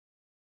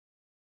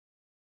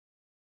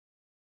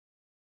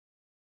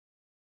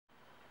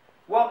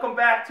Welcome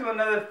back to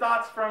another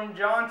Thoughts from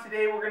John.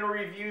 Today we're going to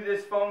review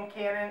this foam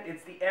cannon.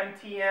 It's the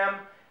MTM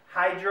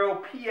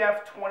Hydro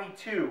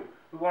PF-22.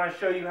 We want to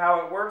show you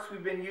how it works.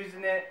 We've been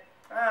using it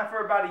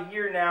for about a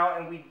year now,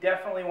 and we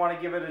definitely want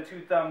to give it a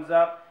 2 thumbs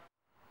up.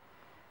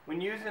 When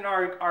using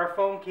our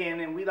foam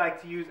cannon, we like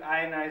to use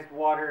ionized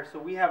water, so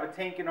we have a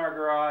tank in our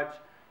garage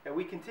that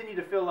we continue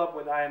to fill up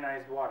with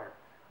ionized water.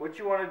 What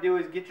you want to do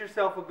is get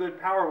yourself a good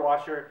power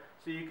washer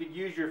so you could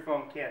use your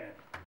foam cannon.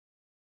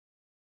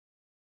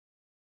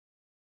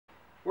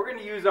 We're going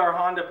to use our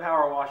Honda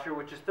power washer,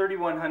 which is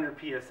 3100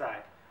 psi.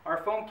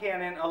 Our foam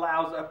cannon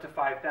allows up to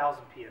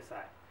 5000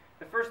 psi.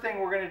 The first thing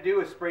we're going to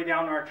do is spray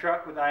down our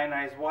truck with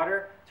ionized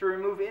water to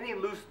remove any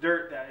loose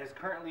dirt that is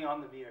currently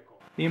on the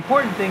vehicle. The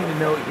important thing to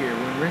note here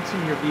when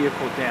rinsing your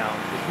vehicle down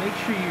is make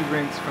sure you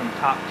rinse from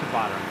top to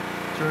bottom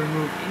to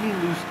remove any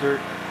loose dirt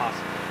if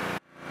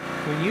possible.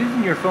 When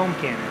using your foam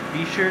cannon,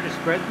 be sure to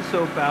spread the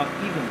soap out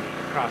evenly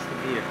across the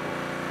vehicle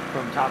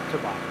from top to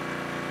bottom.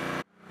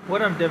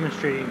 What I'm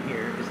demonstrating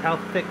here is how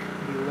thick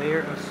the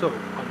layer of soap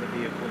on the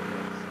vehicle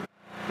is.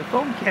 The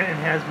foam cannon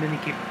has many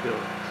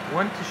capabilities.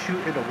 One, to shoot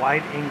at a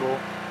wide angle,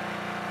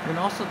 and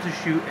also to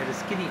shoot at a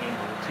skinny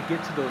angle to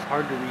get to those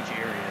hard to reach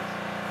areas.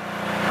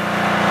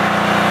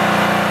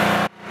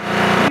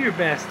 Do your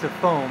best to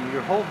foam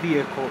your whole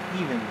vehicle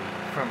evenly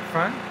from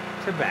front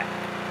to back.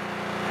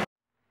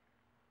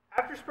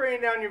 After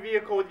spraying down your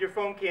vehicle with your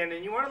foam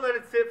cannon, you want to let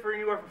it sit for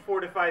anywhere from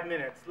 4 to 5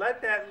 minutes.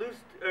 Let that loose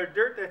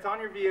dirt that's on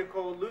your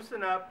vehicle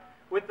loosen up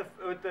with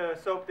the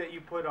soap that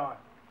you put on.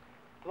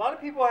 A lot of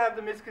people have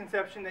the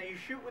misconception that you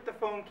shoot with the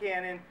foam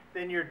cannon,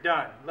 then you're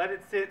done. Let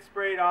it sit,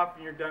 spray it off,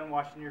 and you're done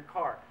washing your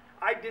car.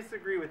 I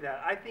disagree with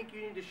that. I think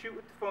you need to shoot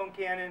with the foam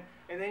cannon,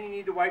 and then you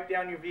need to wipe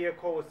down your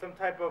vehicle with some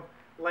type of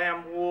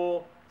lamb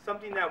wool,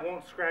 something that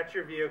won't scratch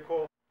your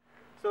vehicle.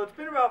 So it's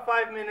been about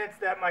 5 minutes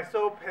that my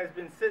soap has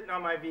been sitting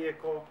on my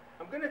vehicle.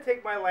 I'm going to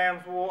take my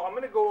lamb's wool, I'm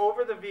going to go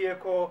over the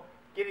vehicle,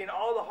 getting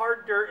all the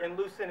hard dirt and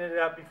loosening it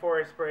up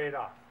before I spray it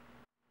off.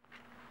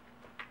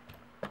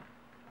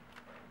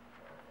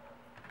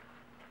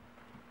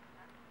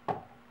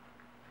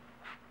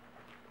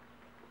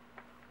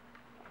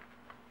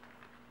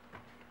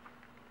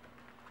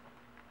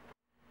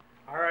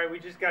 Alright, we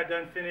just got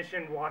done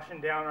finishing washing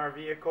down our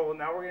vehicle.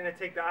 Now we're going to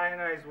take the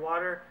ionized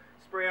water,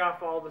 spray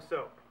off all the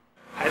soap.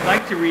 I'd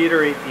like to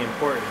reiterate the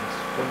importance,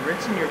 when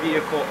rinsing your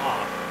vehicle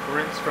off,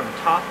 rinse from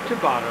top to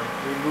bottom,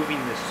 removing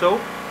the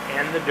soap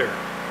and the dirt.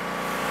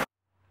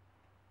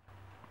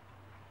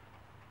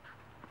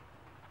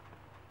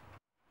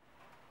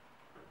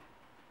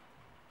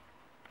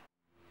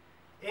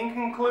 In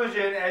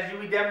conclusion, as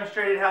we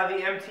demonstrated how the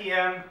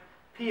MTM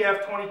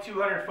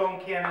PF-2200 foam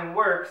cannon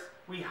works,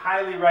 we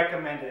highly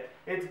recommend it.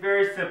 It's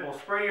very simple.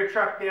 Spray your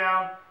truck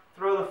down,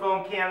 throw the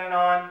foam cannon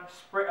on,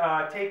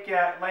 take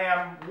that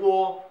lamb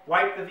wool,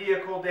 wipe the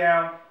vehicle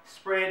down,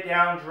 spray it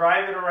down,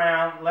 drive it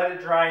around, let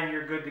it dry, and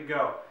you're good to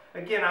go.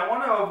 Again, I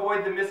want to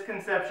avoid the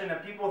misconception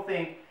that people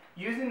think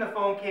using the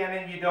foam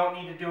cannon you don't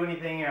need to do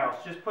anything else.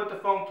 Just put the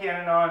foam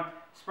cannon on,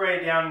 spray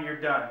it down, and you're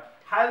done.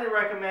 Highly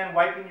recommend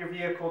wiping your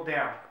vehicle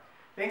down.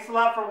 Thanks a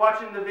lot for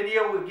watching the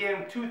video.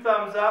 Again, 2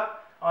 thumbs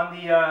up on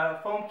the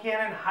foam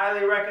cannon,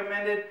 highly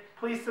recommended.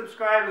 Please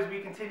subscribe as we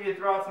continue to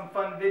throw out some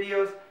fun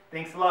videos.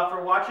 Thanks a lot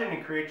for watching,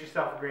 and create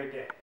yourself a great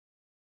day.